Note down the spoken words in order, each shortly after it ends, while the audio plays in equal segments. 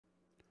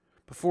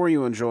Before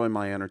you enjoy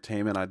my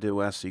entertainment, I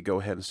do ask that you go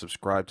ahead and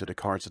subscribe to the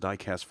Cards of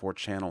Diecast 4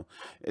 channel.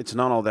 It's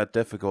not all that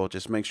difficult.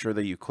 Just make sure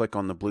that you click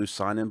on the blue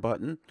sign-in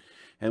button,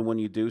 and when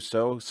you do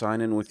so,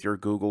 sign in with your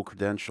Google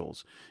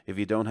credentials. If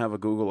you don't have a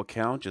Google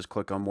account, just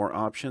click on More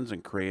Options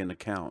and create an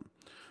account.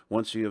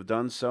 Once you have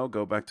done so,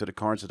 go back to the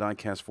Cards of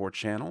Diecast 4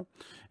 channel,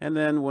 and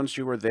then once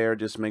you are there,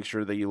 just make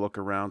sure that you look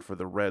around for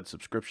the red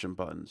subscription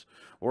buttons.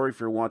 Or if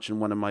you're watching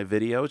one of my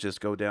videos,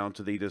 just go down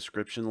to the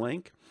description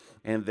link,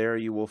 and there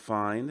you will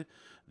find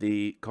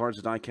the Cards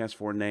of Diecast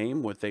 4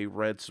 name with a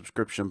red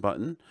subscription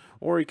button,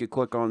 or you could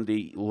click on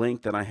the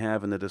link that I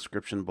have in the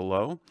description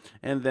below,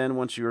 and then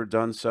once you're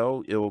done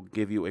so, it will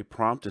give you a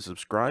prompt to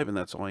subscribe, and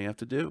that's all you have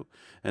to do.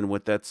 And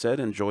with that said,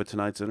 enjoy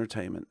tonight's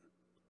entertainment.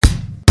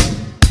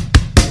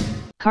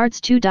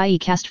 Cards 2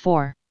 Diecast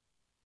 4.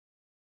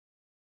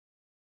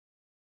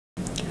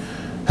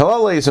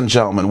 Hello ladies and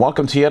gentlemen,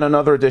 welcome to yet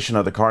another edition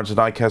of the Cards of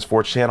Diecast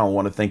 4 channel. I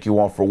want to thank you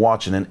all for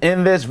watching, and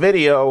in this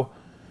video,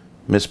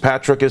 Miss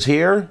Patrick is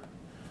here.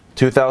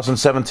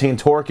 2017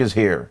 Torque is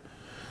here.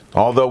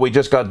 Although we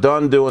just got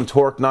done doing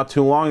Torque not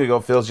too long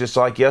ago, feels just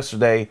like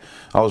yesterday.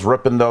 I was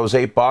ripping those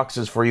 8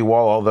 boxes for you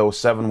all, although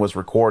 7 was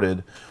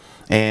recorded,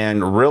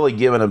 and really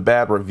giving a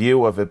bad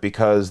review of it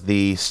because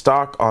the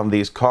stock on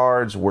these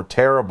cards were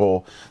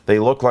terrible. They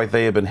look like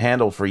they have been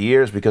handled for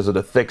years because of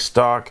the thick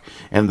stock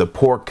and the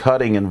poor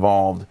cutting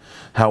involved.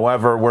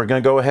 However, we're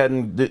going to go ahead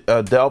and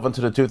delve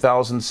into the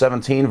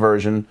 2017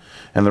 version,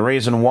 and the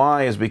reason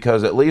why is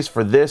because at least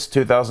for this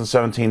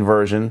 2017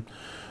 version,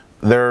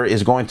 there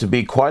is going to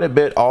be quite a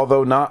bit,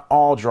 although not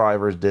all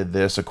drivers did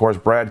this. Of course,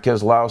 Brad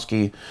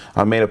Keselowski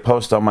made a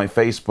post on my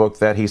Facebook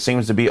that he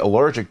seems to be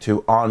allergic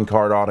to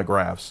on-card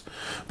autographs.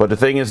 But the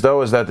thing is,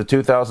 though, is that the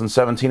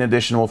 2017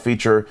 edition will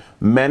feature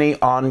many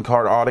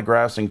on-card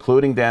autographs,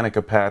 including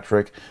Danica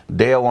Patrick,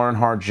 Dale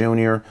Earnhardt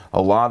Jr.,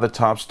 a lot of the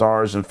top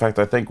stars. In fact,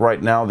 I think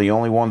right now the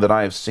only one that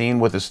I have seen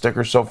with a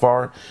sticker so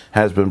far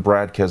has been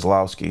Brad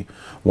Keselowski.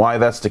 Why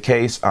that's the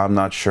case, I'm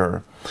not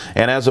sure.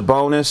 And as a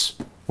bonus,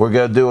 we're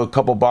going to do a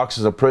couple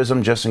boxes of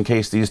Prism just in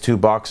case these 2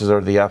 boxes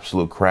are the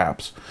absolute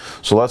craps.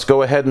 So let's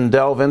go ahead and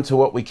delve into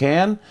what we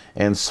can,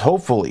 and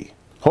hopefully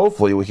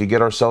we can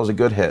get ourselves a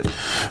good hit.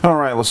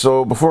 Alright,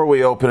 so before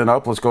we open it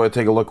up, let's go ahead and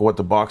take a look at what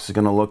the box is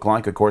going to look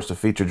like. Of course, the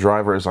featured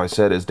driver, as I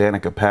said, is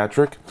Danica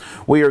Patrick.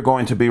 We are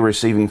going to be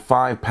receiving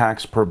 5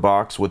 packs per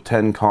box with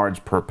 10 cards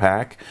per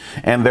pack,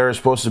 and there is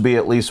supposed to be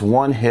at least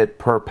 1 hit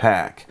per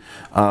pack.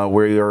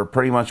 We are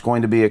pretty much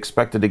going to be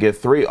expected to get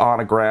 3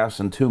 autographs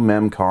and 2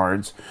 mem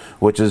cards,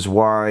 which is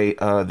why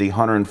the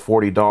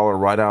 $140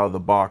 right out of the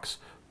box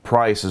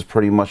price is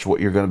pretty much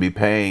what you're going to be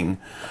paying.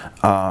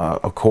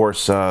 Of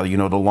course, you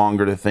know, the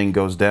longer the thing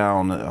goes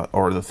down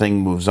or the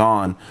thing moves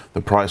on, the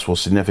price will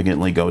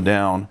significantly go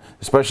down,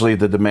 especially if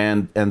the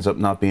demand ends up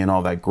not being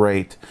all that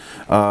great.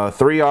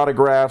 3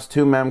 autographs,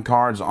 2 mem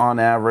cards on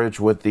average,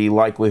 with the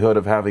likelihood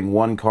of having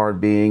 1 card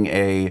being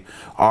a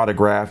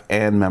autograph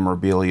and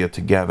memorabilia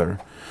together.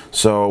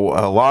 So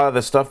a lot of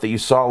the stuff that you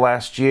saw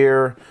last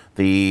year,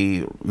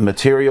 the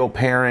material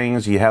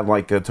pairings, you had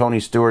like Tony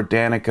Stewart,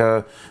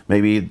 Danica,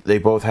 maybe they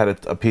both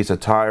had a piece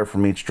of tire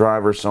from each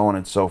driver, so on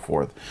and so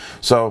forth.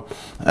 So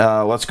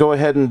let's go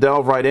ahead and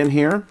delve right in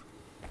here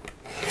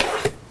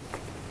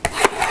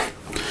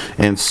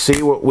and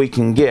see what we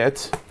can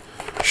get.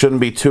 Shouldn't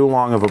be too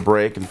long of a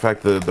break. In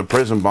fact, the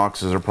Prism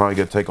boxes are probably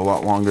going to take a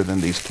lot longer than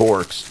these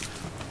Torques.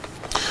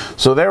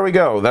 So there we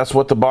go. That's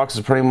what the box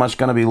is pretty much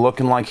going to be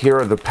looking like. Here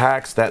are the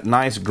packs. That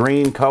nice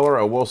green color,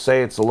 I will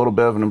say it's a little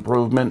bit of an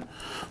improvement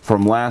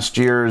from last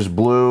year's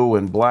blue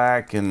and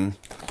black and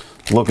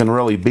looking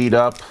really beat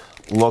up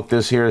look.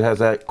 This here has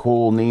that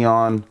cool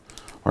neon,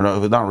 or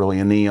no, not really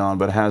a neon,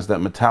 but it has that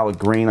metallic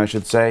green, I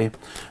should say.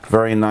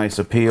 Very nice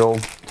appeal.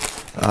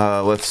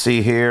 Let's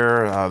see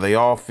here. They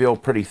all feel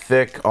pretty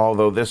thick,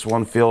 although this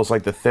one feels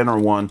like the thinner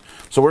one.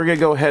 So we're going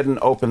to go ahead and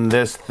open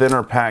this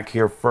thinner pack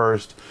here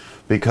first,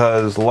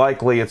 because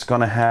likely it's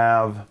going to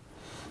have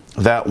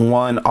that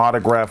one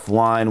autograph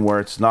line where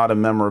it's not a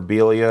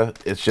memorabilia,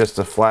 it's just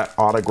a flat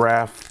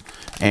autograph,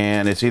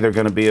 and it's either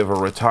going to be of a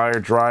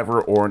retired driver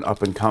or an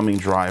up-and-coming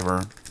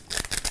driver.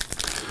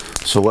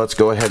 So let's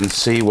go ahead and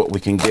see what we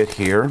can get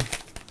here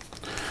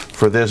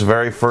for this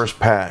very first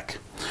pack.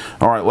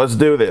 Alright, let's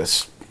do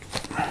this.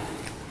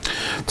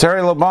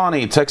 Terry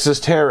Labonte, Texas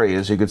Terry,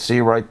 as you can see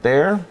right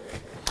there.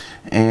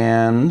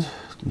 And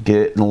get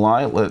it in the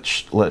light.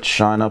 Let's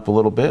shine up a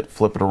little bit.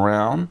 Flip it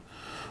around.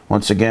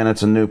 Once again,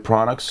 it's a new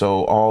product,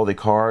 so all the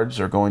cards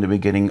are going to be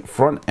getting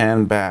front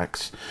and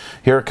backs.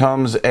 Here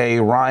comes a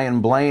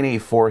Ryan Blaney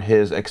for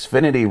his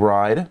Xfinity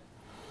ride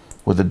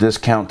with a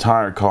discount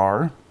tire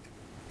car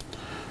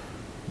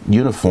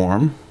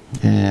uniform,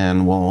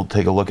 and we'll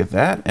take a look at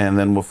that, and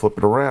then we'll flip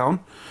it around.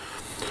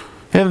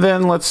 And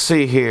then let's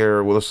see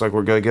here. Well, looks like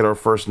we're going to get our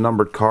first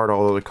numbered card,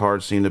 although the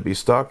cards seem to be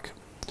stuck.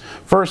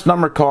 First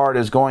number card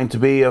is going to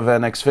be of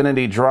an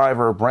Xfinity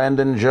driver,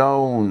 Brandon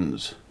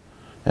Jones.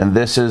 And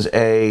this is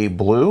a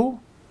blue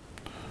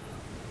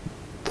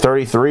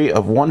 33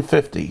 of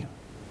 150.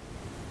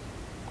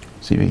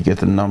 See if you can get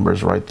the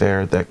numbers right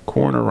there, that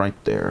corner right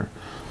there.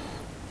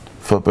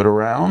 Flip it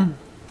around.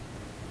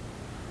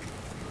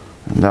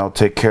 And that'll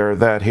take care of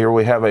that. Here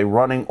we have a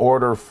running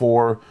order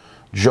for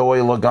Joey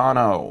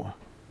Logano.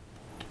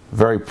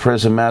 Very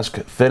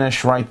Prism-esque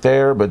finish right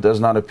there, but does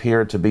not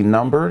appear to be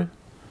numbered.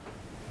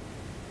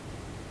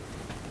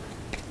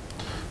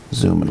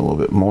 Zoom in a little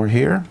bit more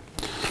here.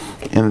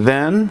 And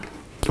then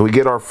we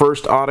get our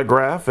first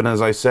autograph, and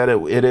as I said,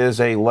 it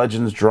is a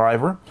Legends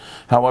driver.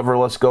 However,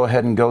 let's go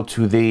ahead and go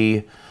to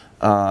the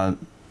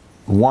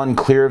one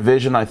clear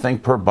vision, I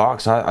think, per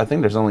box. I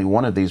think there's only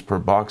one of these per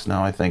box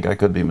now, I think. I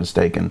could be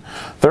mistaken.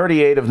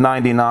 38 of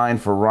 99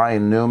 for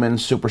Ryan Newman,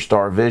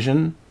 Superstar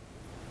Vision.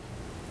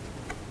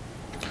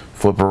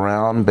 Flip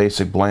around,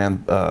 basic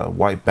bland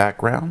white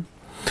background.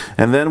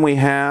 And then we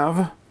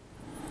have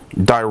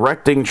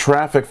Directing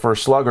Traffic for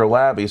Slugger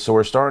Labby. So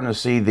we're starting to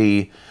see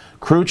the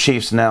crew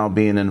chiefs now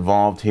being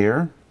involved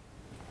here.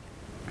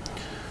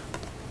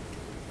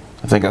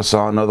 I think I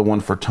saw another one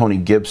for Tony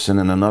Gibson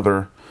in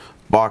another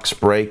box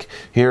break.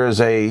 Here is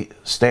a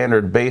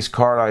standard base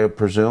card, I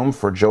presume,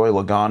 for Joey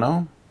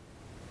Logano.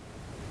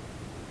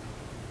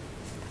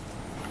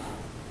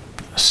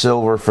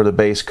 Silver for the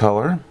base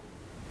color.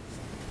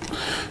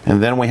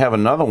 And then we have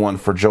another one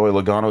for Joey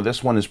Logano.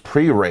 This one is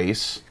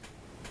pre-race.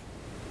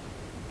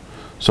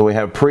 So we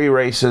have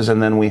pre-races,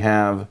 and then we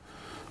have,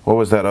 what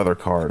was that other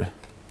card?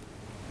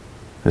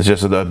 It's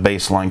just a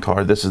baseline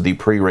card. This is the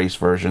pre-race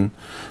version.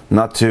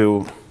 Not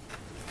to...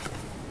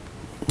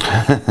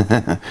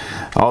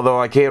 Although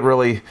I can't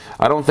really...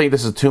 I don't think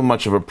this is too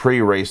much of a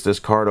pre-race, this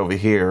card over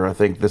here. I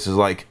think this is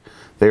like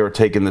they were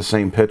taking the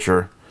same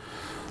picture.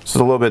 So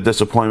a little bit of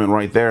disappointment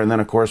right there. And then,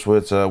 of course,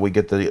 we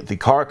get the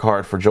car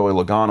card for Joey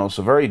Logano.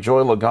 So very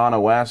Joey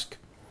Logano-esque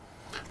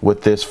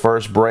with this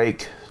first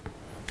break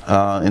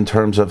in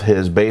terms of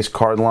his base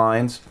card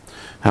lines.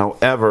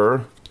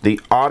 However, the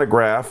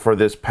autograph for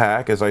this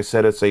pack, as I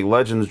said, it's a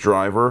Legends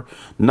driver.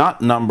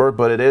 Not numbered,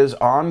 but it is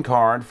on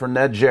card for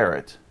Ned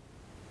Jarrett.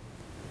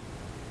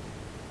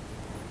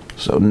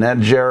 So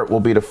Ned Jarrett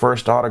will be the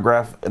first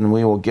autograph, and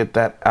we will get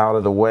that out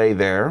of the way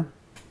there.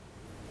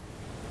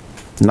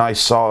 Nice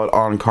solid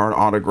on-card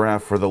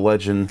autograph for the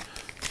legend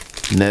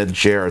Ned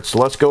Jarrett. So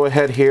let's go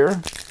ahead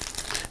here,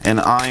 and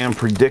I am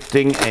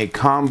predicting a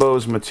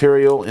combos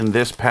material in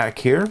this pack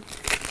here.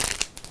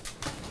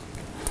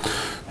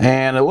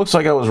 And it looks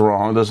like I was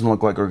wrong. It doesn't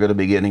look like we're going to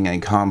be getting a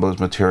combos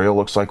material.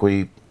 Looks like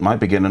we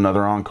might be getting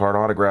another on-card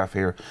autograph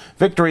here.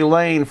 Victory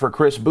Lane for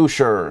Chris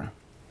Buescher.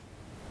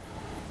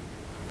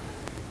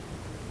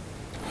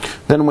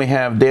 Then we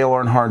have Dale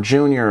Earnhardt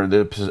Jr.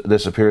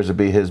 This appears to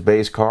be his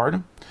base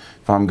card.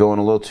 If I'm going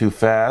a little too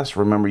fast,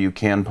 remember you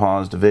can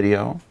pause the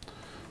video.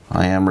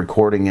 I am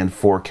recording in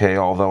 4K,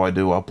 although I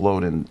do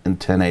upload in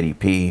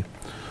 1080p.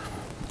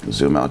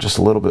 Zoom out just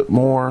a little bit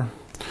more.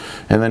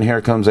 And then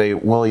here comes a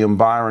William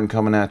Byron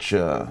coming at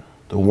you.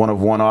 The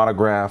one-of-one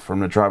autograph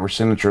from the driver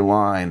signature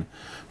line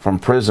from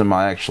Prism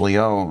I actually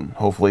own.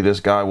 Hopefully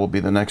this guy will be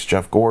the next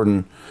Jeff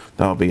Gordon.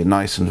 That'll be a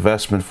nice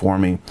investment for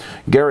me.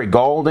 Gary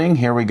Gaulding,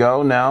 here we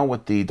go now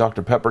with the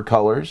Dr. Pepper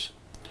colors.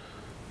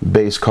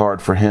 Base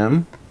card for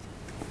him.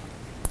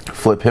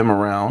 Flip him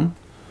around.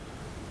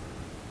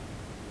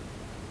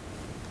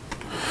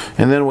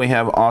 And then we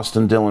have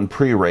Austin Dillon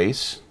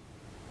pre-race.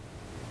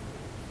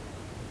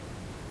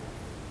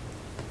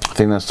 I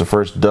think that's the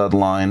first dud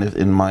line,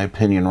 in my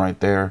opinion, right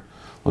there.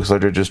 Looks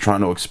like they're just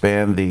trying to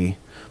expand the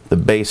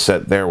base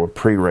set there with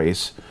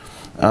pre-race.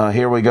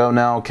 Here we go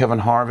now,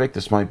 Kevin Harvick.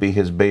 This might be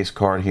his base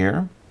card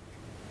here.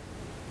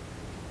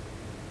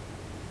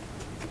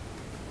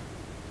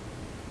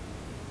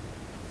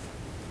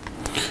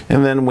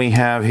 And then we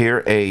have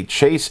here a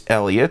Chase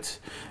Elliott,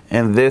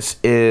 and this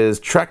is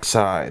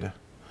Trackside.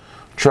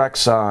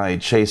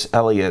 Trackside Chase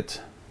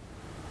Elliott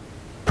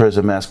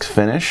Prism-esque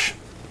finish.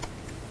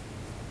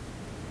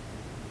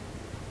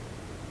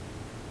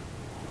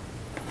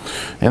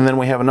 And then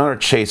we have another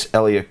Chase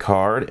Elliott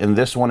card, and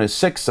this one is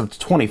 6 of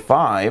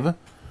 25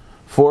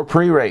 for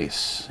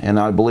pre-race. And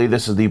I believe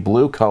this is the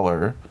blue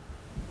color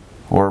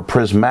or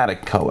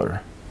prismatic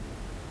color.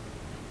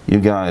 You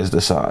guys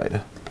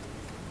decide.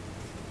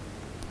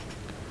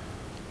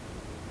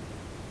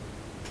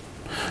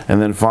 And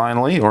then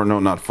finally, or no,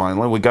 not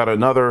finally, we got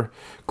another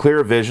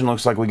clear vision.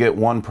 Looks like we get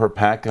one per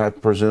pack, I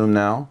presume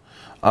now.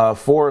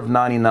 4 of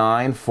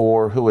 99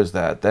 for, who is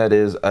that? That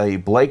is a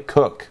Blake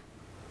Cook.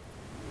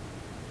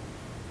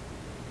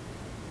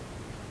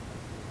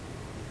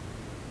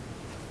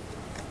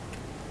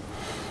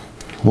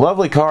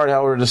 Lovely card,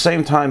 however, at the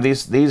same time,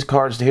 these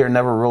cards here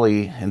never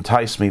really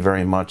entice me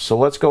very much. So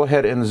let's go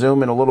ahead and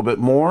zoom in a little bit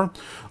more.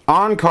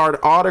 On-card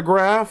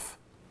autograph.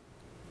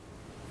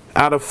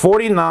 Out of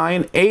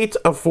 49, 8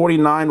 of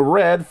 49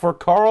 red for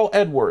Carl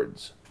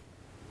Edwards.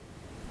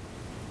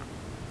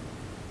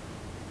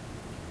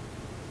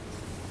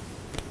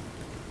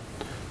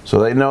 So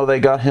they know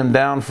they got him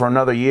down for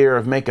another year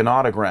of making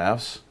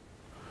autographs.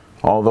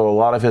 Although a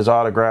lot of his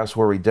autographs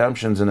were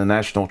redemptions in the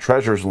National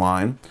Treasures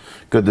line.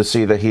 Good to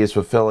see that he is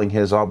fulfilling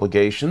his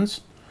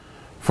obligations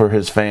for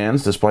his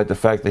fans, despite the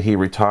fact that he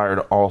retired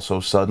all so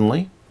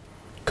suddenly.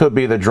 Could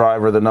be the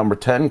driver, the number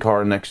 10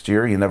 car next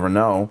year. You never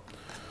know,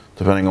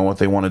 depending on what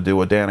they want to do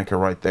with Danica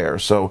right there.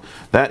 So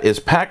that is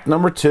pack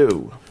number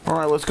 2. All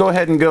right, let's go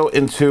ahead and go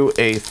into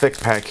a thick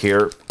pack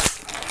here.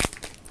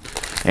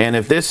 And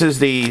if this is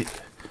the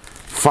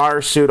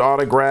fire suit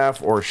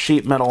autograph or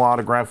sheet metal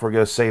autograph, we're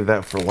going to save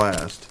that for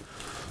last.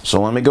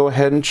 So let me go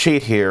ahead and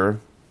cheat here.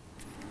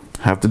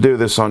 Have to do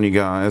this on you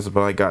guys,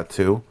 but I got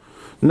to.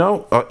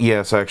 No,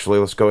 yes, actually,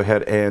 let's go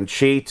ahead and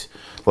cheat.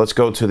 Let's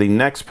go to the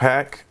next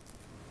pack.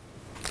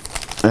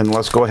 And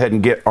let's go ahead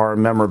and get our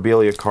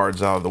memorabilia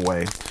cards out of the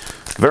way.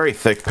 Very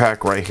thick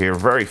pack right here.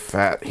 Very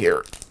fat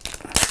here.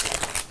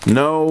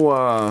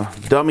 No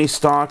dummy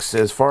stocks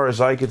as far as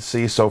I could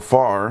see so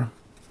far.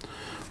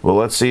 Well,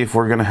 let's see if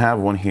we're going to have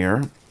one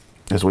here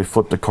as we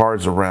flip the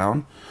cards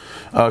around.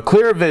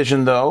 Clear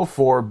vision, though,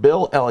 for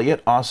Bill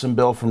Elliott. Awesome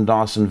Bill from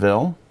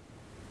Dawsonville.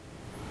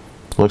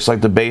 Looks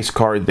like the base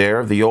card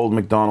there. The old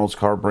McDonald's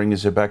card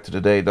brings it back to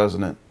today,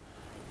 doesn't it?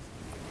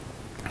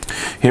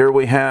 Here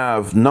we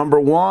have number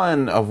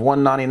 1 of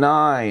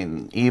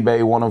 199,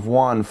 eBay 1 of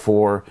 1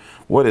 for,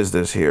 what is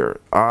this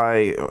here?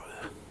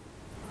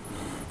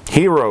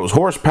 Heroes,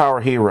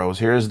 Horsepower Heroes.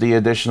 Here's the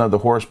edition of the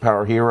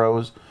Horsepower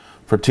Heroes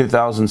for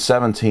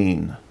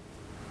 2017.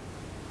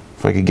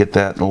 If I could get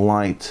that in the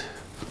light.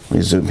 Let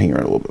me zoom here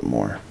a little bit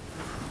more.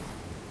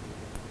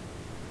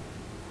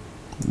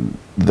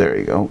 There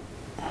you go.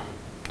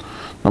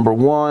 Number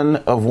 1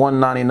 of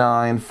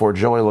 199 for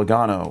Joey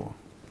Logano.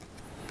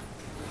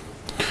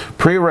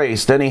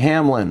 Pre-race, Denny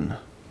Hamlin.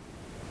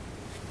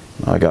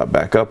 I got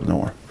back up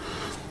more.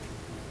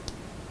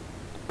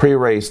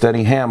 Pre-race,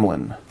 Denny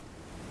Hamlin.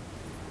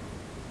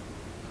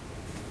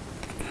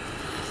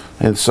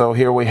 And so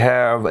here we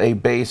have a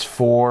base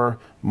for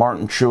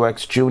Martin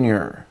Truex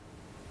Jr.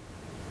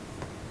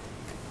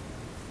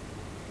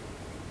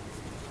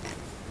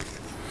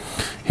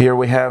 Here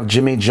we have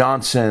Jimmy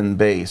Johnson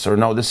base. Or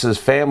no, this is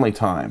Family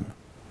Time.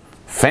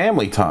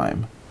 Family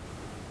Time.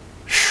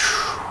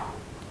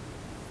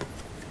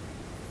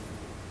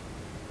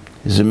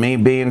 Is it me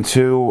being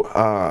too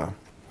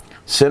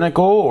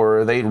cynical, or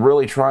are they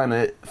really trying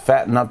to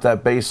fatten up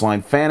that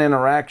baseline? Fan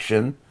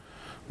interaction,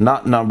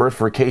 not numbered,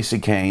 for Casey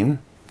Kane.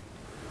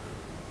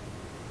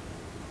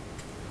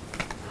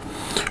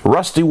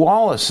 Rusty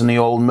Wallace in the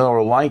old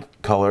Miller Lite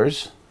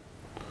colors.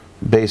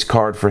 Base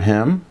card for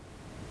him.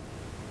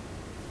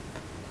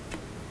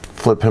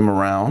 Flip him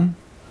around.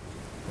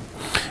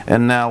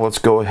 And now let's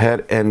go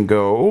ahead and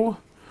go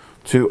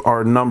to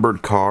our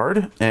numbered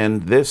card,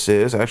 and this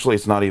is, actually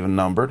it's not even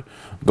numbered,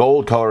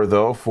 gold color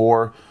though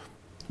for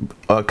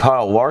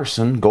Kyle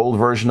Larson, gold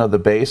version of the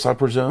base, I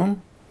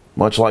presume,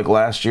 much like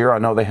last year. I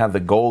know they had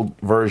the gold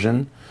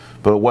version,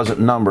 but it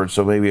wasn't numbered,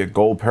 so maybe a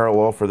gold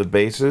parallel for the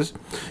bases.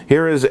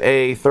 Here is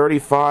a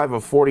 35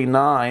 of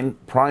 49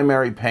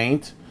 primary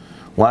paint.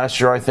 Last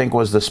year I think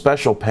was the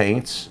special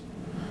paints.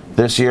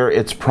 This year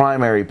it's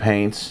primary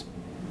paints.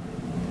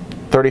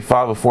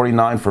 35 of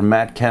 49 for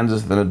Matt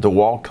Kenseth in the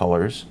DeWalt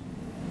colors.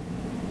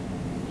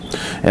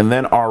 And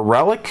then our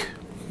relic.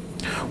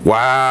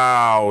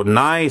 Wow,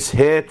 nice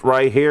hit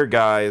right here,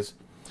 guys.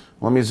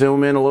 Let me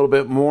zoom in a little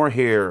bit more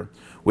here.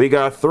 We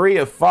got 3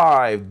 of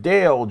 5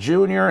 Dale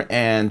Jr.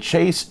 and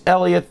Chase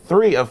Elliott,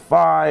 3 of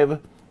 5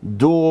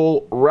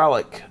 dual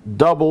relic,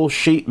 double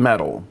sheet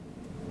metal.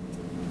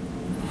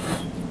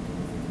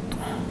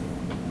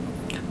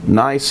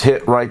 Nice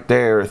hit right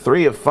there.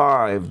 3 of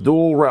 5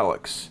 dual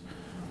relics.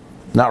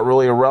 Not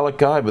really a relic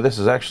guy, but this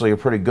is actually a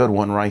pretty good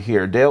one right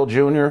here. Dale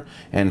Jr.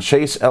 and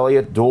Chase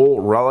Elliott,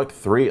 dual relic,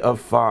 3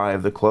 of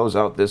 5 to close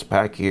out this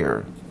pack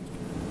here.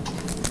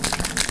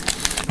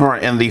 All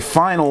right, and the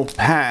final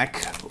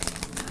pack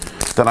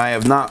that I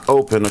have not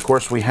opened, of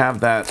course, we have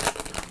that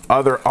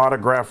other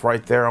autograph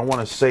right there. I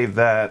want to save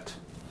that.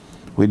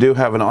 We do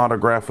have an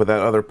autograph with that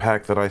other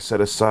pack that I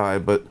set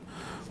aside, but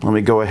let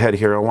me go ahead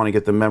here. I want to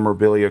get the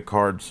memorabilia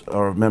cards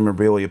or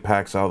memorabilia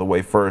packs out of the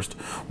way first.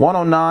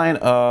 109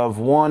 of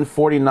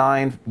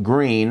 149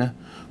 green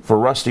for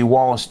Rusty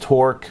Wallace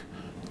Torque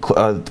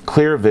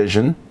Clear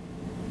Vision.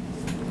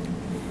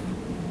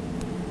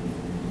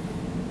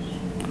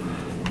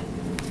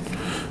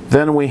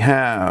 Then we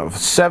have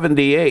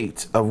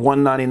 78 of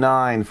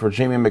 199 for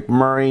Jamie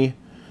McMurray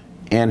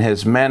and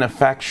his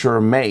manufacturer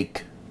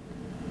make.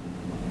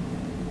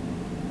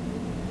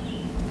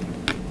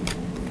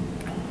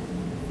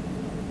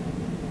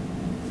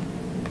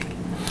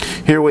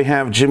 Here we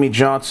have Jimmy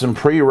Johnson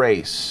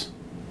pre-race.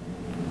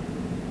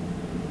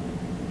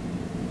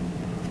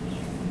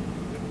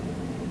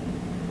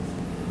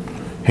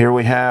 Here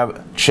we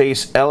have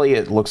Chase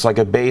Elliott, looks like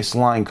a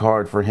baseline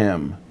card for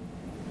him.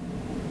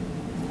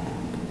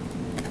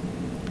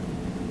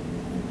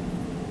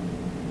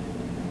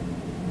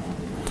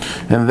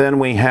 And then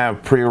we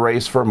have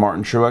pre-race for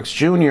Martin Truex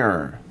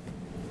Jr.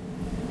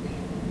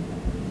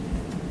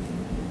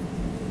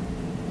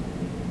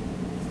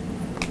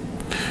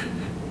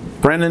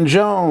 Brendan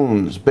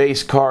Jones,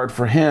 base card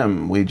for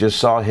him. We just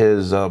saw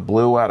his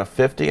blue out of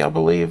 50, I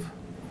believe.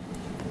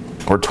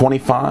 Or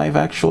 25,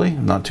 actually.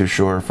 I'm not too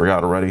sure.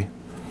 Forgot already.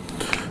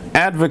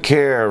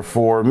 Advocare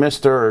for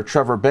Mr.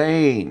 Trevor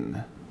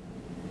Bayne.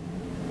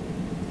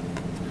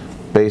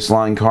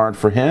 Baseline card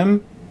for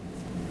him.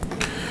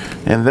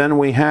 And then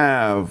we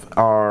have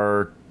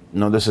our,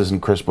 no, this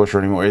isn't Chris Buescher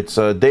anymore. It's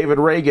David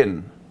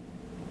Reagan.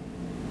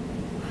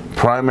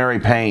 Primary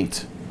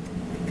paint.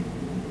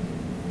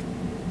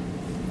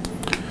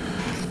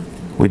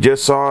 We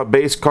just saw a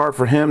base card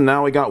for him.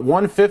 Now we got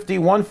 150,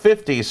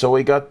 150. So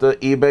we got the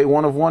eBay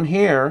 1 of 1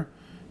 here.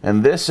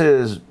 And this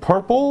is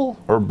purple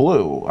or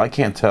blue? I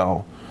can't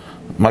tell.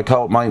 My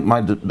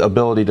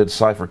ability to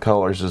decipher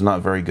colors is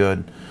not very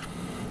good.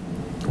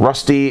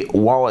 Rusty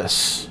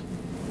Wallace.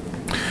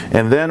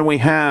 And then we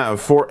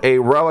have, for a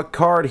relic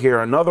card here,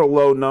 another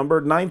low number,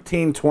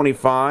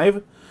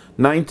 1925.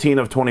 19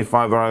 of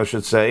 25, I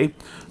should say.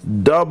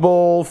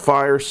 Double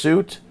fire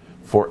suit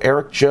for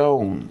Eric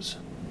Jones.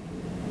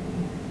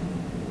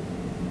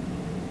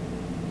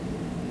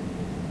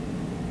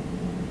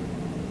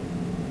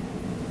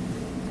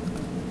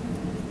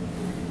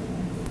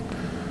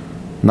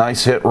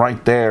 Nice hit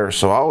right there.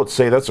 So I would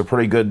say that's a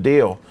pretty good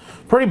deal.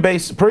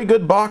 Pretty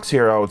good box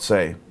here, I would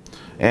say.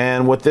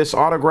 And with this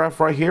autograph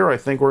right here, I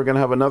think we're going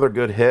to have another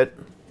good hit.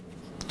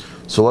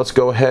 So let's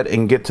go ahead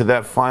and get to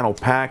that final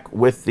pack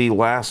with the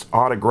last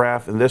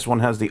autograph. And this one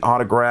has the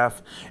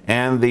autograph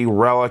and the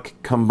relic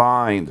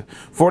combined.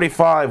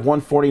 45,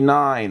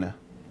 149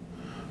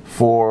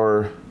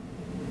 for,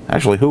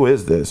 actually, who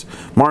is this?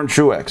 Martin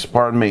Truex,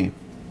 pardon me.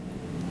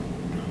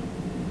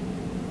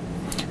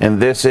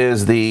 And this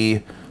is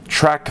the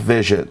Track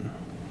Vision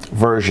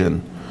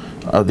version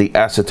of the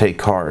acetate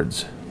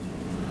cards.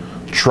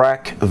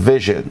 Track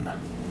Vision.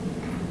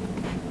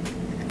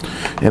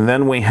 And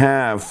then we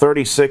have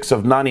 36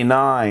 of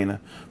 99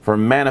 for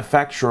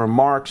manufacturer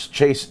marks,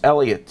 Chase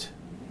Elliott.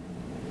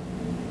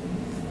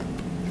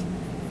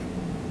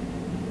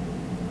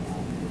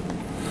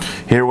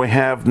 Here we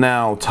have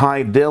now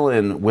Ty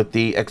Dillon with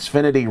the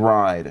Xfinity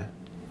ride.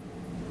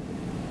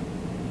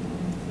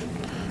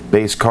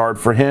 Base card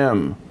for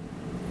him.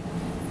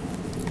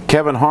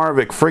 Kevin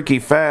Harvick, Freaky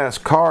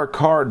Fast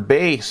card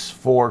base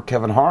for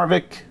Kevin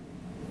Harvick.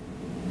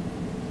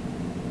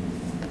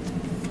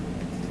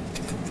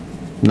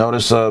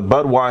 Notice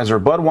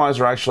Budweiser.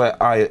 Budweiser actually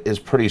is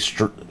pretty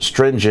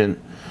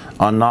stringent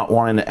on not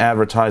wanting to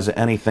advertise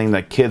anything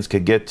that kids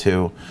could get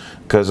to.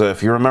 Because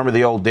if you remember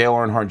the old Dale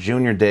Earnhardt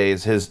Jr.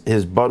 days, his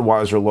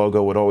Budweiser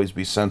logo would always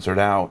be censored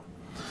out.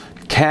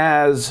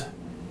 Kaz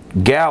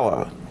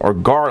Gala, or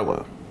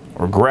Garla,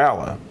 or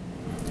Gralla.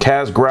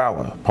 Kaz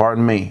Gralla,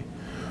 pardon me.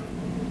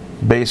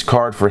 Base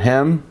card for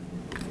him.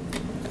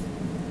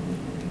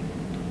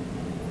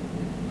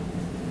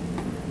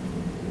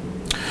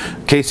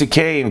 Casey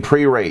Kane,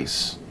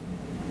 pre-race.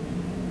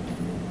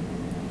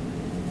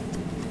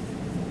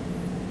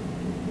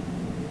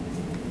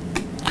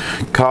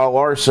 Kyle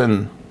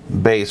Larson,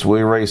 base.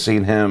 We already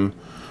seen him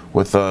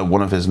with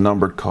one of his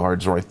numbered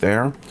cards right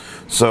there.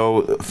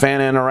 So, fan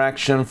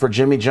interaction for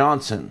Jimmy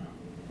Johnson.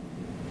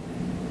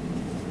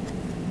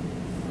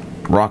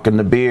 Rocking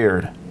the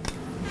beard.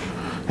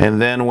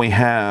 And then we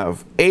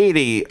have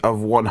 80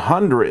 of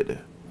 100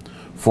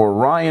 for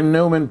Ryan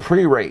Newman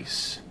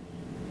pre-race.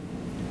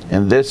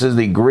 And this is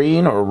the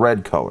green or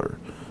red color.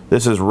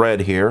 This is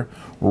red here.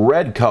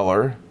 Red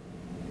color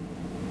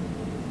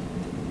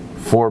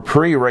for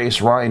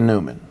pre-race Ryan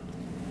Newman.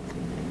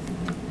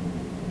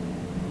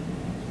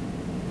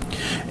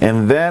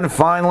 And then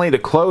finally, to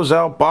close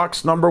out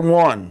box number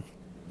 1.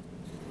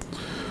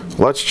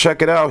 Let's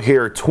check it out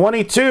here.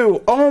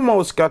 22,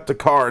 almost got the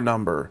car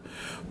number.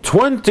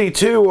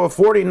 22 of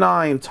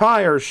 49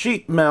 tire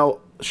sheet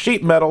metal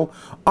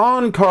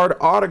on-card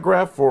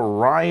autograph for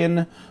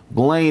Ryan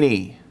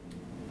Blaney.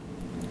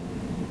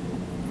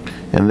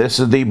 And this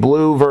is the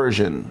blue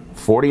version.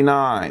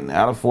 49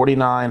 out of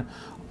 49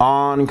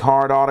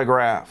 on-card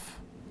autograph.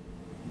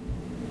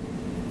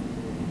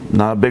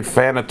 Not a big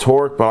fan of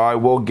Torque, but I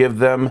will give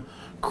them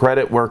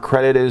credit where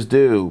credit is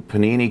due.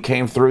 Panini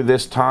came through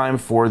this time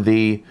for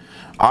the,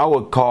 I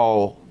would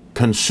call,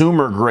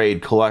 consumer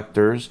grade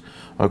collectors.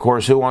 Of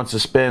course, who wants to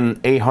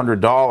spend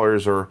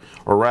 $800 or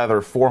rather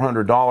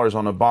 $400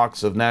 on a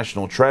box of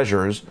National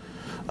Treasures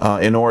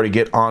in order to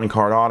get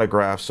on-card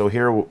autographs? So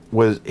here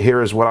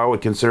is what I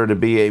would consider to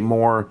be a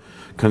more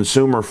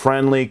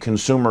consumer-friendly,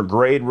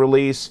 consumer-grade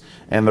release,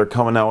 and they're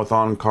coming out with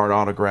on-card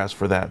autographs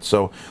for that.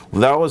 So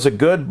that was a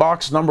good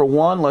box number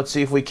 1. Let's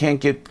see if we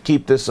can't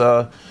keep this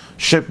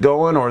ship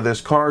going, or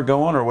this card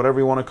going, or whatever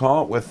you want to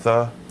call it, with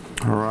all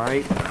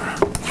right,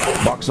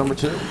 box number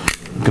 2.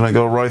 Gonna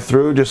go right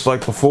through just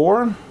like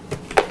before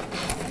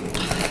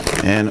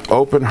and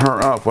open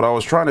her up. What I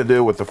was trying to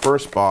do with the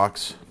first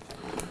box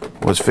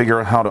was figure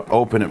out how to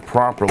open it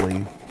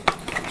properly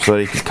so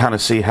that you can kind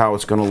of see how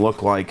it's going to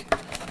look like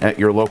at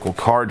your local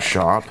card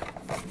shop.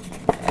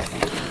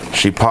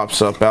 She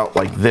pops up out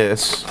like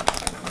this,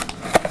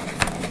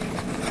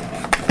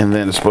 and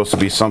then it's supposed to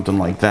be something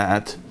like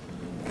that,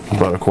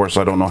 but of course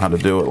I don't know how to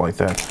do it like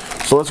that.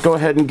 So let's go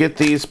ahead and get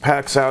these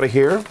packs out of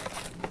here.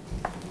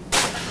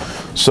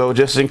 So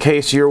just in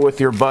case you're with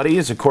your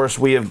buddies, of course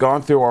we have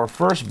gone through our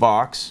first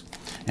box,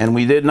 and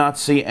we did not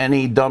see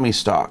any dummy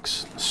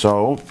stocks.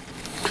 So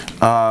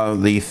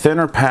the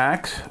thinner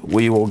pack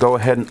we will go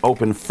ahead and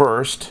open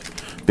first,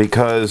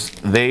 because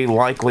they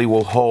likely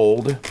will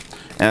hold,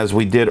 as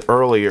we did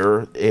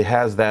earlier. It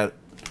has that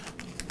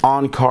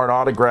on-card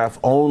autograph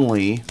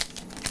only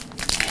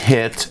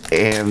hit,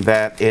 and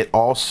that it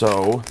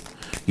also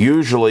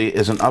usually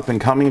is an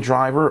up-and-coming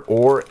driver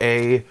or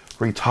a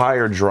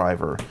retired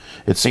driver.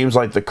 It seems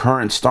like the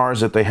current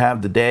stars that they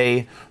have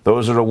today,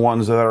 those are the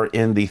ones that are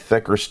in the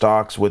thicker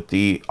stocks with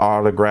the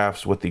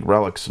autographs, with the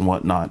relics and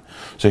whatnot.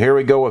 So here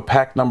we go with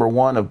pack number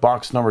 1 of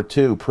box number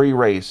 2,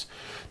 pre-race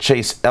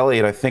Chase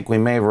Elliott. I think we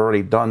may have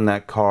already done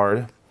that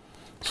card,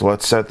 so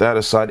let's set that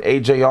aside.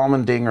 AJ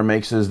Allmendinger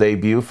makes his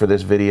debut for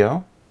this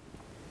video.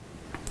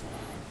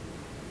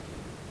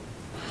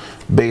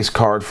 Base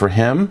card for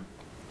him.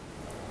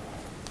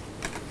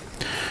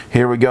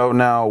 Here we go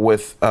now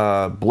with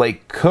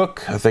Blake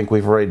Cook. I think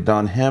we've already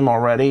done him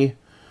already.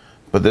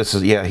 But this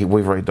is, yeah,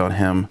 we've already done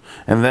him.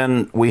 And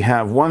then we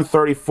have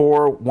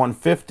 134,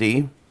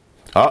 150.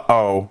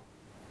 Uh-oh.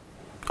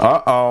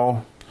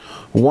 Uh-oh.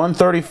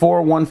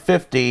 134,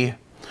 150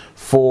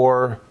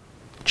 for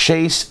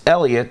Chase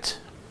Elliott.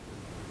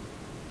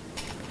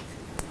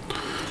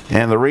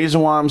 And the reason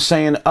why I'm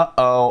saying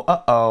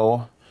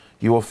uh-oh,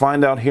 you will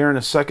find out here in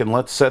a second.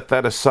 Let's set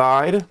that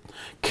aside.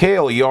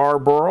 Cale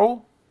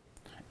Yarborough.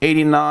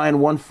 89,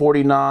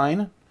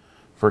 149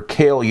 for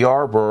Cale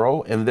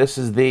Yarborough, and this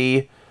is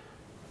the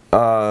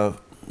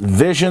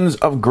Visions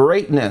of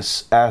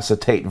Greatness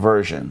acetate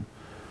version.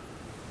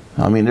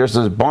 I mean, there's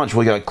a bunch.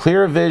 We got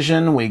Clear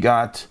Vision, we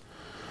got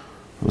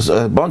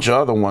a bunch of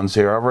other ones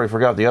here. I've already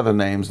forgot the other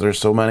names. There's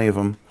so many of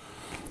them.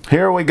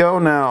 Here we go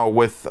now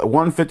with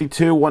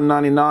 152,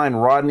 199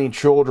 Rodney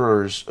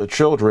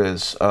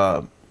Childress,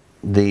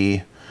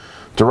 the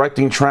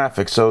Directing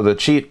Traffic. So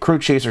the crew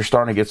chiefs are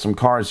starting to get some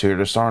cards here.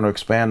 They're starting to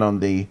expand on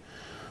the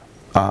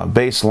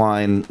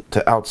baseline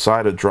to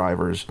outside of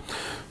drivers.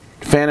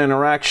 Fan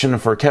interaction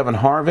for Kevin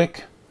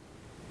Harvick.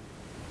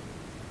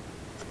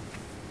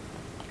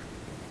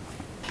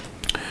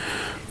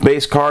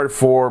 Base card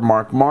for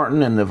Mark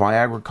Martin in the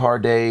Viagra car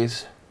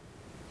days.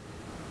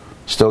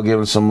 Still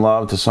giving some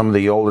love to some of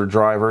the older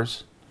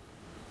drivers.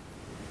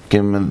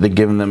 Giving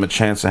them a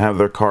chance to have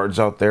their cards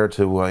out there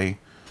to a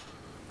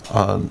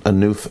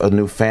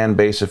new fan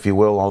base, if you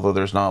will, although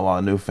there's not a lot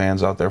of new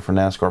fans out there for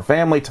NASCAR.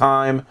 Family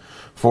time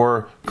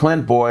for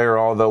Clint Bowyer,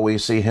 although we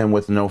see him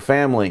with no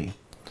family.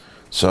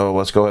 So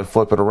let's go ahead and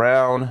flip it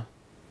around.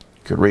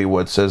 You could read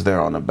what it says there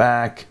on the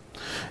back.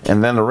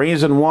 And then the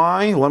reason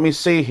why, let me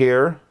see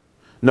here.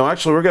 No,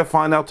 actually, we're going to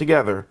find out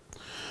together.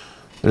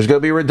 There's going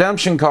to be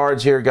redemption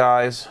cards here,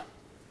 guys.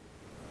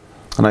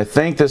 And I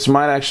think this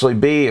might actually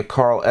be a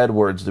Carl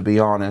Edwards, to be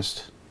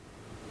honest.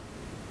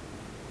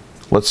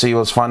 Let's see.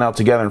 Let's find out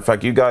together. In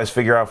fact, you guys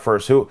figure out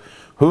first.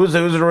 Who's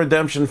the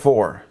redemption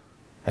for?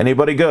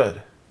 Anybody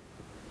good?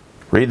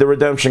 Read the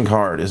redemption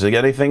card. Is it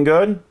anything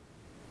good?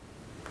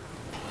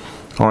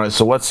 All right,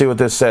 so let's see what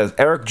this says.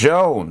 Erik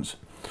Jones.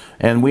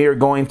 And we are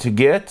going to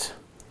get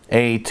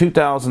a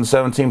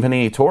 2017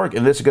 Panini Torque,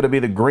 and this is going to be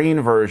the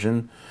green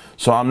version.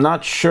 So I'm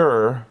not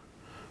sure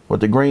what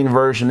the green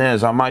version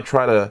is. I might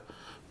try to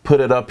put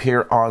it up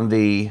here on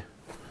the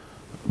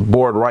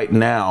board right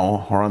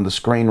now, or on the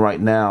screen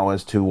right now,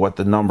 as to what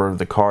the number of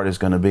the card is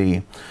going to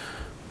be.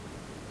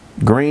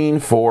 Green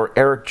for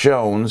Erik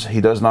Jones.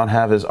 He does not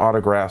have his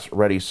autographs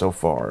ready so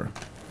far.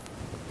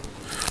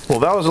 Well,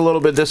 that was a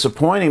little bit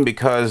disappointing,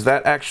 because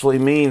that actually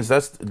means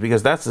that's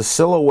the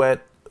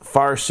silhouette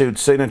fire suit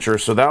signature.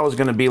 So that was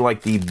going to be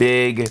like the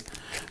big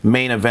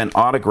main event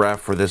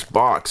autograph for this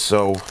box.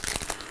 So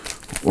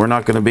we're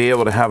not going to be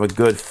able to have a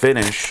good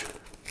finish,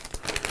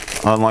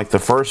 unlike the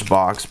first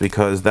box,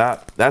 because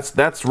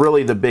that's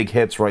really the big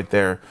hits right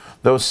there.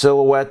 Those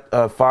silhouette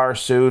fire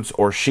suits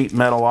or sheet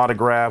metal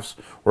autographs,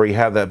 where you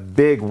have that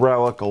big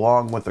relic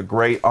along with a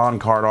great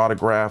on-card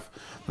autograph.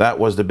 That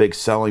was the big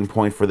selling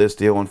point for this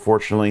deal.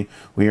 Unfortunately,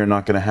 we are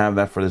not going to have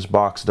that for this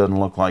box. It doesn't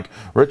look like.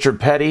 Richard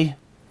Petty.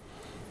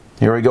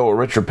 Here we go with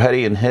Richard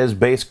Petty, and his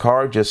base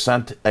card just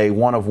sent a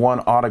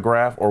 1-of-1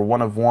 autograph, or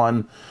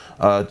 1-of-1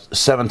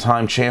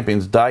 7-time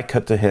champions die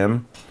cut to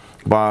him.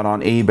 Bought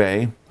on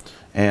eBay.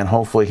 And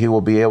hopefully he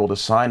will be able to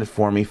sign it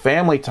for me.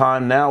 Family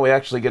time now. We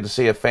actually get to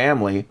see a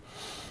family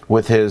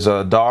with his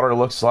daughter,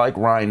 looks like,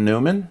 Ryan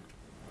Newman.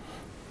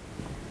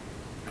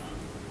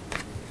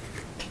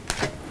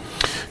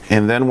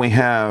 And then we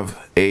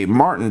have a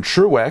Martin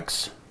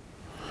Truex,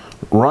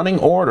 running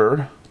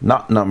order,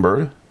 not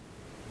numbered.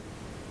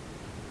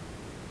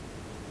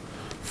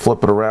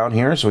 Flip it around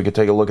here so we can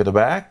take a look at the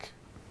back.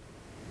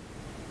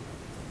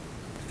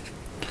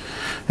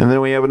 And then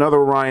we have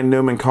another Ryan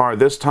Newman card.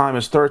 This time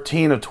is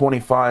 13 of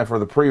 25 for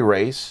the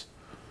pre-race.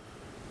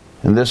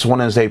 And this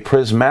one is a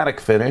prismatic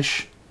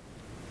finish.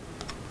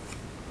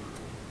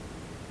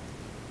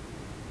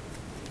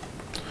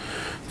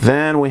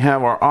 Then we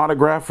have our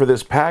autograph for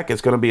this pack.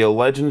 It's going to be a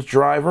Legends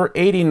driver.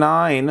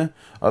 89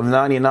 of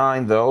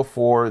 99, though,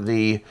 for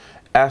the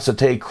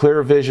acetate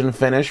clear vision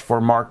finish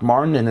for Mark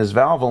Martin in his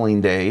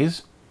Valvoline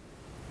days.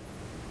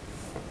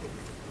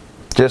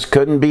 Just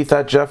couldn't beat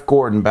that Jeff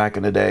Gordon back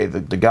in the day.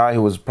 The guy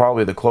who was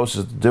probably the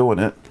closest to doing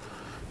it.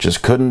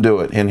 Just couldn't do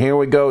it. And here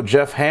we go,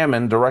 Jeff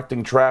Hammond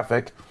directing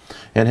traffic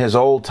in his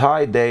old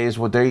Tide days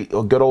with the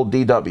good old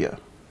DW.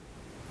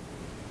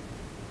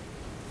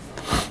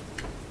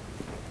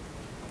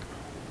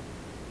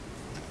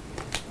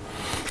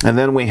 And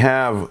then we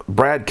have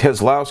Brad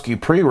Keselowski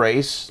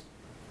pre-race.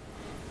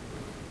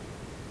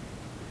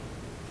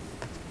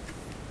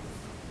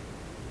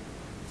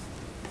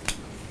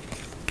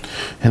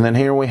 And then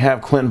here we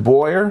have Clint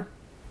Bowyer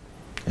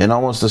in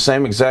almost the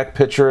same exact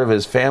picture of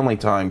his Family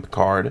Time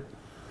card.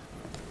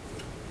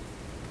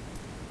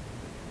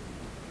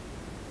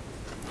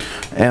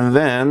 And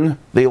then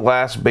the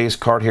last base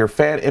card here,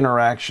 fan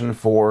interaction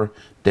for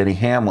Denny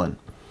Hamlin.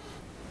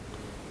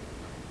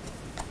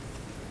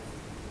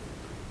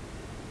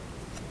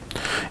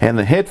 And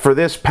the hit for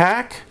this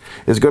pack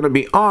is going to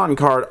be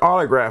on-card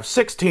autograph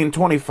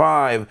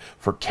 1625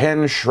 for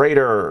Ken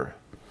Schrader.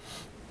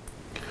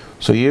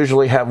 So you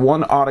usually have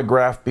one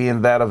autograph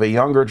being that of a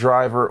younger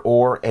driver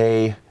or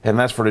and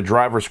that's for the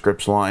driver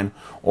scripts line,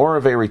 or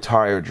of a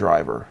retired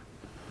driver.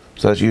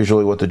 So that's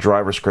usually what the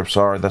driver scripts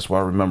are. That's what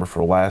I remember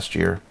for last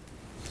year.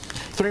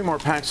 3 more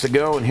packs to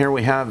go, and here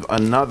we have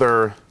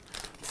another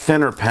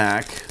thinner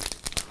pack.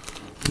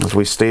 As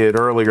we stated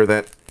earlier,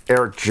 that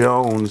Erik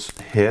Jones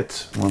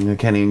hit, well, I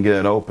can't even get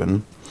it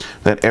open.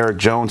 That Erik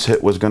Jones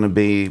hit was going to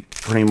be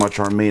pretty much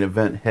our main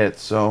event hit.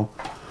 So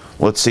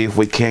let's see if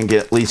we can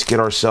at least get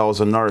ourselves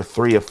another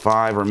 3 of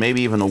 5, or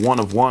maybe even a 1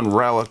 of 1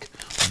 relic,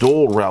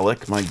 dual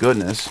relic. My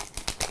goodness.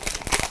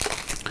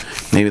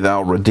 Maybe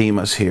that'll redeem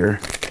us here.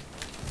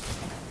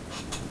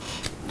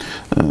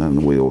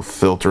 And we'll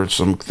filter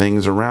some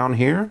things around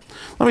here.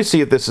 Let me see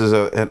if this is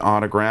an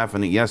autograph,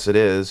 and yes, it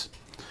is.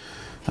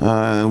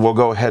 We'll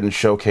go ahead and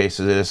showcase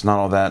it. It's not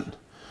all that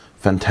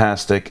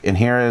fantastic. And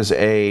here is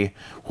a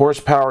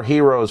Horsepower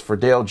Heroes for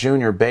Dale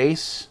Jr.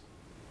 base.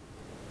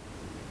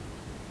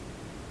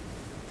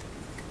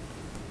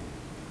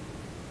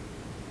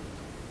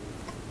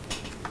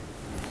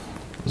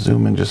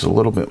 Zoom in just a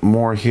little bit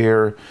more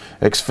here.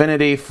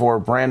 Xfinity for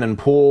Brandon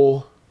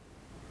Poole.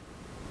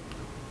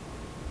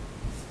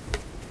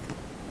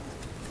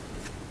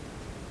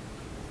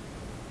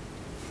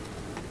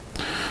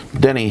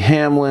 Denny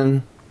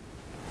Hamlin,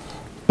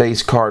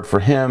 base card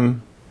for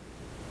him.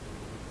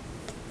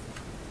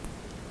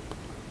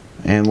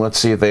 And let's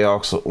see if they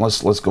also,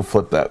 let's go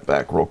flip that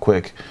back real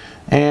quick.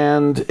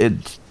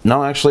 And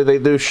no, actually they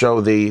do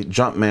show the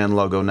Jumpman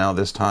logo now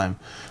this time.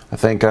 I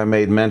think I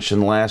made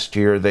mention last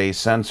year they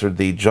censored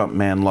the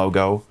Jumpman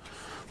logo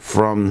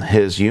from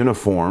his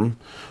uniform.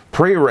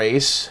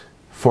 Pre-race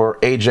for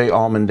AJ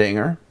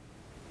Allmendinger.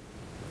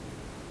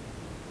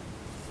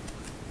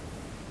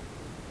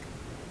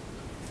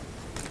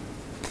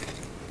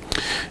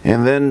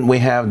 And then we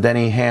have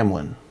Denny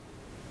Hamlin.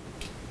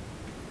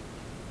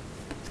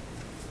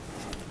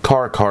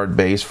 Car card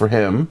base for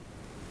him.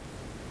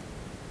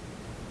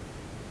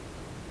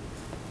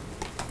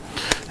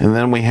 And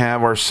then we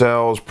have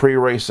ourselves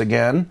pre-race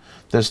again,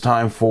 this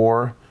time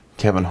for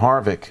Kevin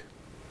Harvick.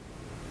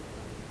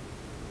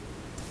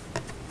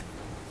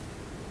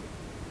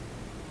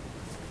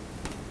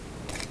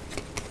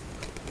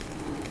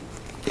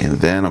 And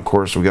then, of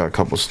course, we got a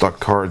couple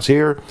stuck cards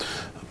here.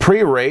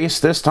 Pre-race,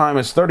 this time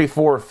is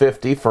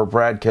 34.50 for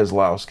Brad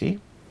Keselowski.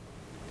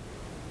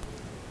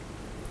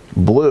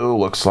 Blue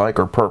looks like,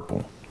 or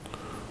purple.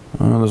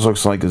 This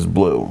looks like it's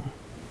blue.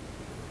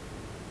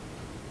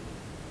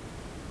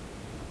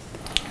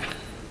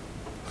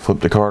 Flip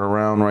the card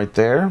around right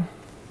there.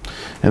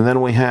 And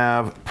then we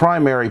have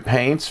primary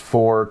paints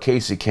for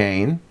Kasey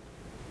Kahne.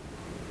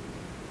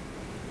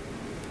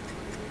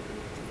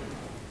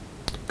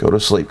 Go to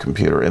sleep,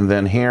 computer. And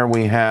then here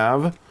we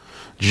have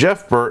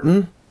Jeff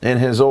Burton in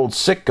his old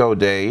Sitco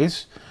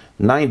days,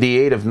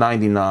 98 of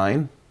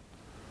 99.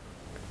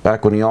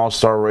 Back when the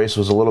All-Star race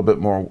was a little bit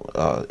more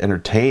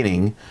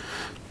entertaining.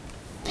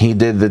 He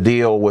did the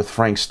deal with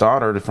Frankie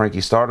Stoddard,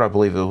 I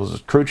believe it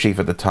was crew chief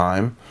at the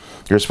time.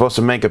 You're supposed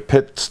to make a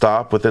pit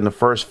stop within the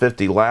first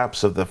 50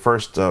 laps of the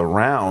first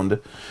round,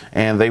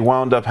 and they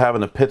wound up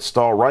having a pit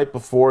stall right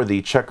before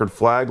the checkered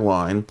flag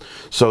line,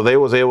 so they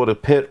was able to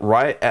pit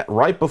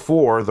right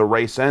before the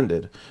race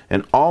ended,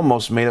 and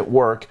almost made it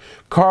work.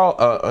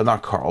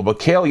 But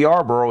Cale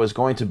Yarborough is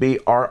going to be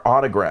our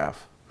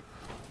autograph.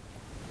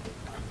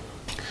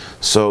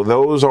 So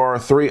those are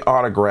 3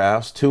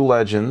 autographs, 2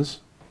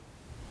 legends,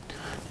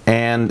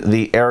 and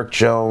the Erik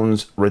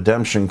Jones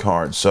redemption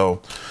card.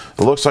 So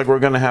it looks like we're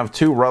going to have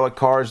 2 relic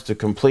cards to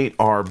complete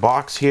our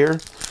box here.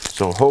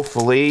 So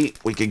hopefully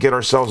we could get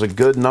ourselves a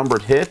good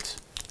numbered hit.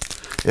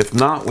 If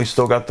not, we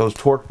still got those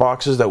torque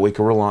boxes that we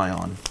can rely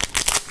on.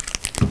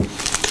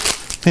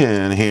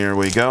 And here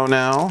we go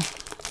now.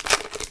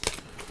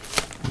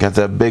 Got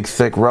that big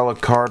thick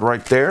relic card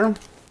right there.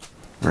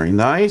 Very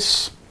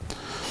nice.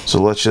 So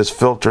let's just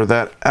filter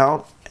that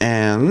out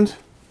and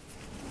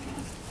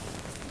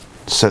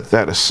set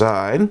that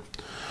aside.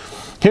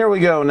 Here we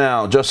go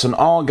now. Justin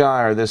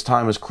Allgaier, this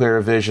time is clear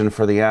vision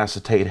for the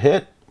acetate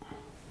hit.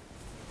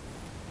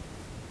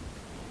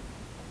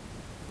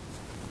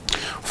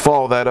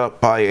 Follow that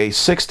up by a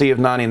 60 of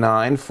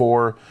 99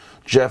 for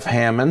Jeff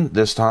Hammond,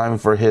 this time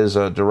for his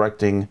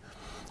directing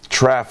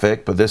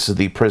Traffic, but this is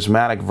the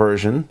prismatic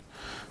version.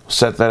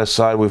 Set that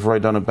aside, we've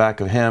already done a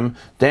back of him.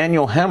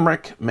 Daniel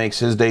Hemrick makes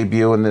his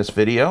debut in this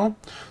video.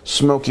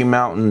 Smoky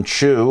Mountain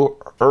Chew,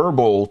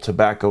 Herbal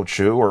Tobacco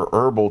Chew, or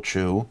Herbal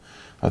Chew.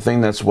 I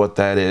think that's what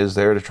that is,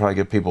 there to try to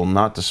get people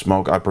not to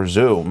smoke, I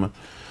presume.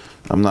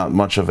 I'm not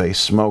much of a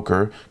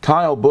smoker.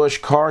 Kyle Busch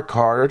Car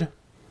Card.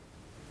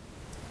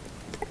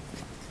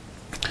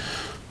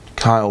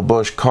 Kyle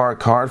Busch Car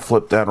Card,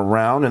 flip that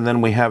around. And then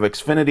we have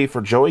Xfinity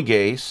for Joey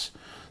Gase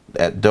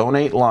at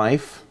Donate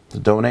Life, the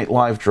Donate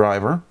Life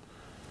driver.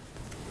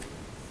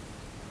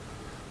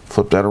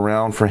 Flip that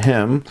around for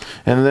him.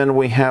 And then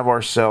we have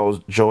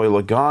ourselves Joey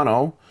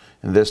Logano,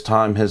 and this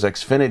time his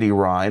Xfinity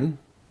ride.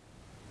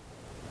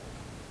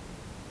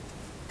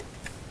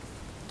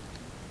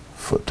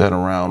 Flip that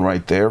around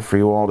right there for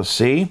you all to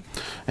see.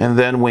 And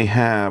then we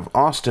have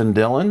Austin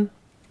Dillon,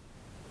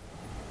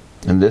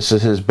 and this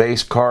is his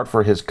base card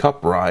for his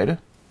Cup ride.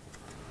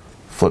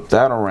 Flip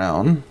that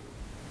around.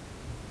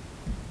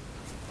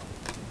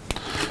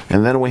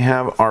 And then we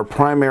have our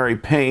primary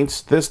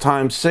paints, this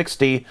time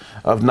 60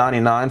 of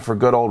 99 for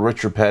good old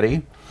Richard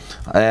Petty.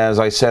 As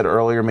I said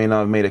earlier, may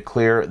not have made it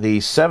clear, the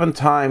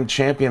 7-time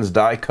Champions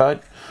die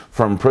cut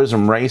from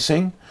Prism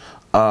Racing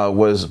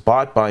was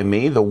bought by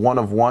me, the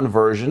 1-of-1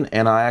 version,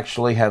 and I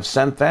actually have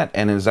sent that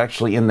and is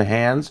actually in the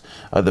hands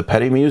of the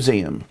Petty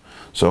Museum.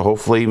 So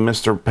hopefully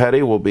Mr.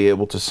 Petty will be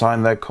able to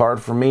sign that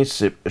card for me,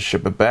 ship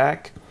it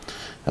back.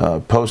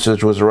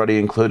 Postage was already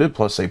included,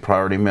 plus a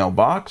priority mail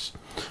box.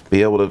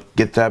 Be able to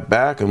get that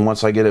back, and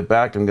once I get it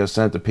back, I'm going to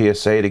send it to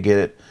PSA to get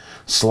it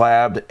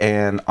slabbed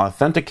and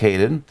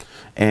authenticated,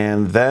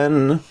 and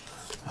then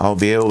I'll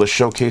be able to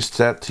showcase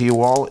that to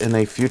you all in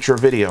a future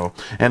video.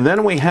 And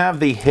then we have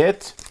the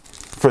hit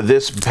for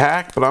this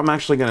pack, but I'm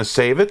actually going to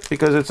save it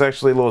because it's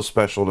actually a little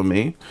special to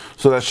me.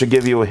 So that should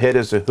give you a hit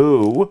as to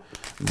who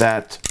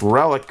that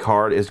relic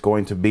card is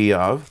going to be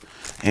of.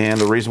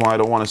 And the reason why I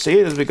don't want to see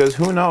it is because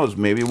who knows,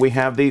 maybe we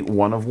have the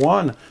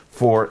 1-of-1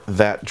 for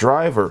that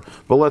driver.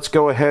 But let's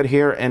go ahead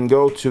here and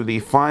go to the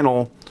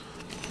final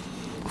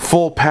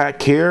full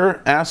pack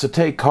here.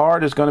 Acetate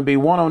card is going to be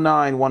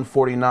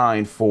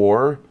 109/149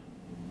 for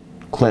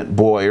Clint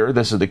Bowyer.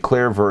 This is the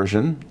clear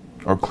version,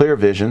 or clear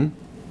vision.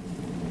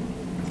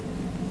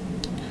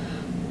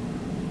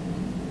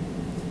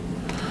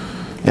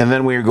 And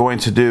then we are going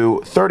to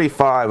do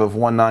 35 of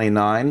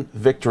 199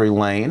 Victory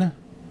Lane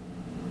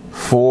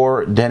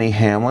for Denny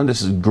Hamlin.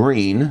 This is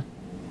green.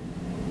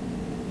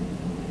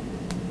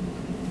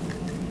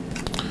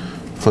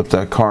 Flip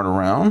that card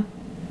around.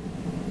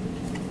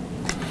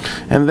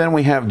 And then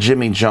we have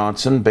Jimmy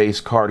Johnson, base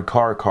card,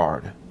 car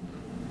card.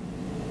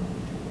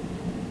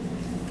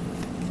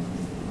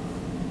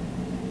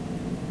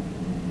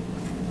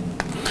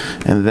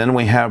 And then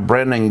we have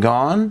Brendan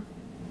Gaughan.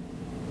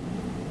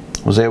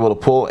 Was able to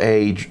pull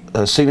a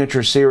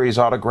signature series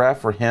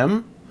autograph for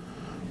him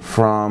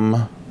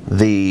from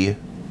the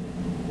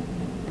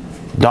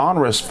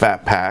Donruss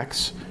Fat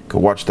Packs. Go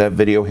watch that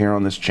video here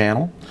on this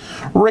channel.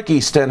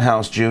 Ricky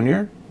Stenhouse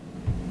Jr.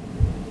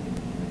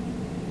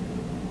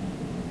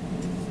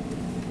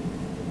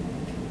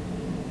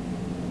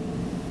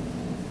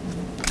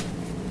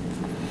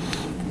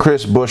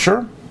 Chris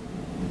Buescher.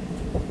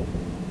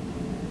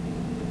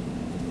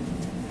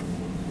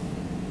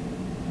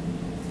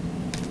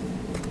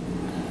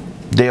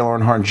 Dale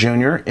Earnhardt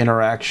Jr.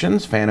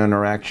 Interactions, fan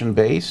interaction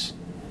base.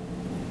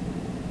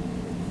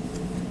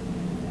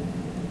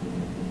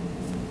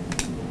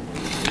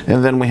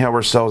 And then we have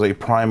ourselves a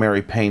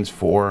primary paints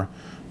for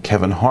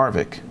Kevin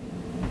Harvick.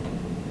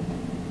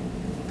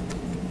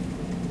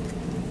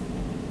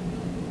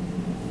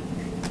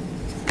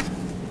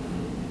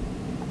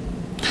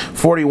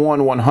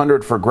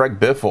 $41,100 for Greg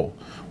Biffle.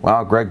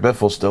 Wow, Greg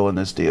Biffle's still in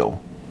this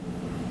deal.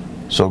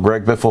 So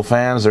Greg Biffle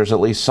fans, there's at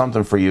least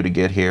something for you to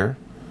get here.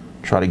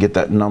 Try to get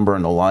that number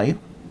in the light.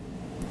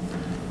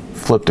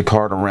 Flip the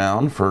card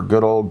around for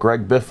good old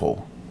Greg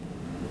Biffle,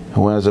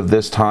 who as of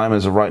this time,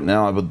 as of right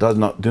now, I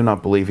do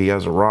not believe he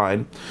has a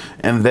ride.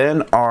 And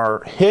then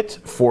our hit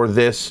for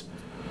this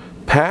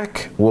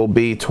pack will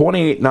be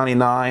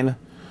 $28.99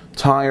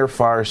 tire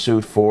fire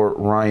suit for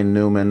Ryan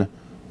Newman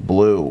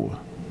blue.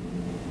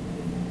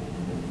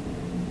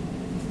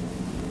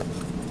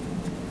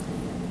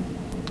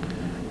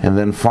 And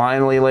then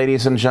finally,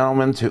 ladies and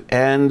gentlemen, to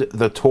end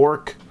the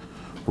Torque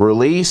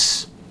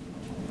release,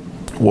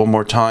 one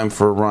more time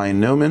for Ryan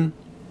Newman.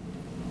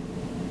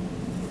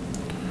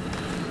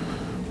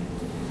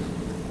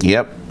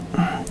 Yep,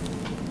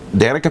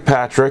 Danica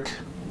Patrick.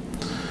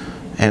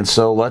 And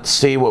so let's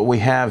see what we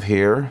have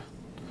here.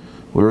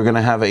 We were going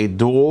to have a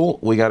duel.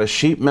 We got a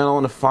sheet metal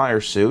and a fire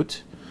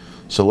suit.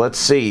 So let's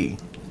see.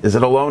 Is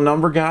it a low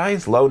number,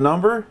 guys? Low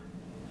number?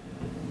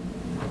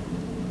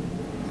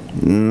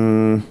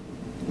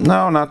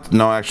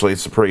 No, actually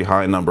it's a pretty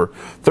high number.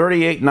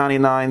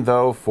 $38.99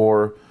 though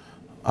for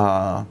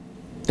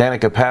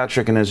Danica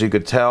Patrick, and as you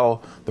could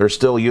tell, they're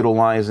still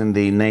utilizing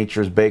the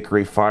Nature's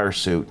Bakery fire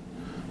suit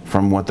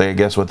from what they, I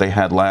guess, what they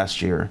had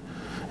last year.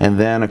 And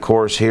then, of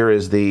course, here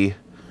is the,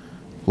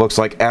 looks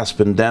like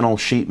Aspen Dental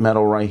sheet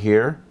metal right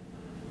here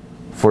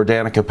for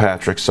Danica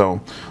Patrick.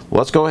 So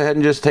let's go ahead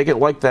and just take it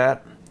like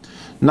that.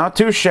 Not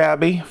too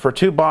shabby. For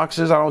 2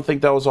 boxes, I don't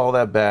think that was all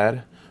that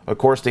bad. Of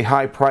course, the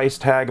high price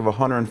tag of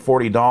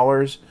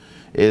 $140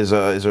 is a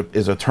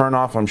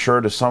turnoff, I'm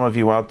sure, to some of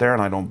you out there,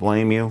 and I don't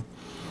blame you.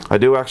 I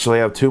do actually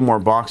have 2 more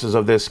boxes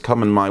of this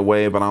coming my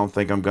way, but I don't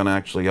think I'm going to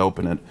actually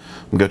open it.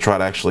 I'm going to try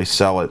to actually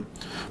sell it.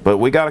 But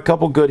we got a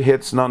couple good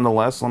hits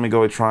nonetheless. Let me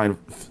go and try and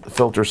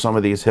filter some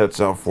of these hits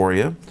out for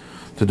you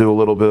to do a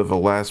little bit of a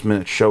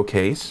last-minute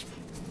showcase.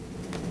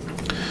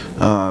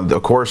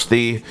 Of course,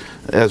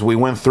 as we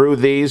went through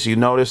these, you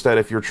notice that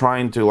if you're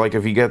trying to, like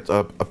if you get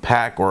a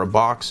pack or a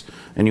box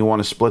and you want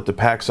to split the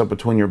packs up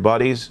between your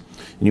buddies,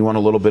 and you want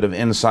a little bit of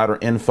insider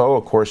info,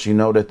 of course, you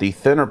know that the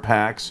thinner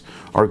packs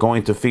are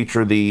going to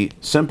feature the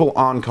simple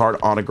on-card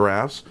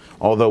autographs,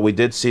 although we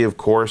did see, of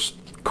course,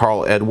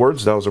 Carl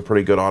Edwards. That was a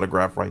pretty good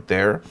autograph right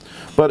there.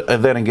 But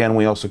then again,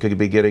 we also could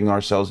be getting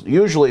ourselves,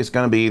 usually it's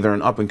going to be either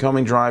an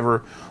up-and-coming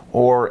driver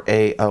or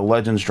a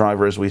Legends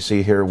driver, as we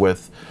see here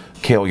with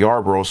Cale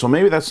Yarborough. So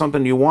maybe that's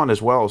something you want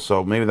as well.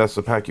 So maybe that's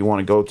the pack you want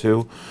to go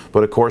to.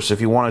 But of course, if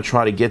you want to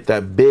try to get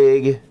that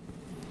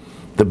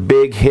the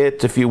big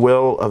hit, if you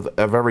will, of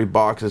every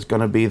box is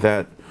going to be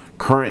that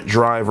current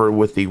driver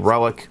with the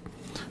relic.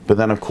 But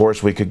then, of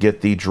course, we could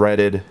get the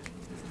dreaded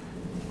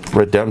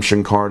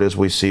redemption card, as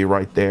we see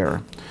right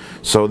there.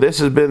 So this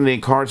has been the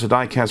Cards to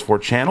Diecast 4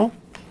 channel.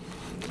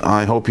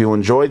 I hope you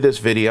enjoyed this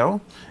video.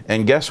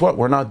 And guess what?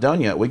 We're not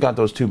done yet. We got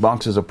those 2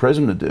 boxes of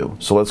Prism to do.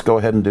 So let's go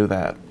ahead and do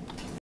that.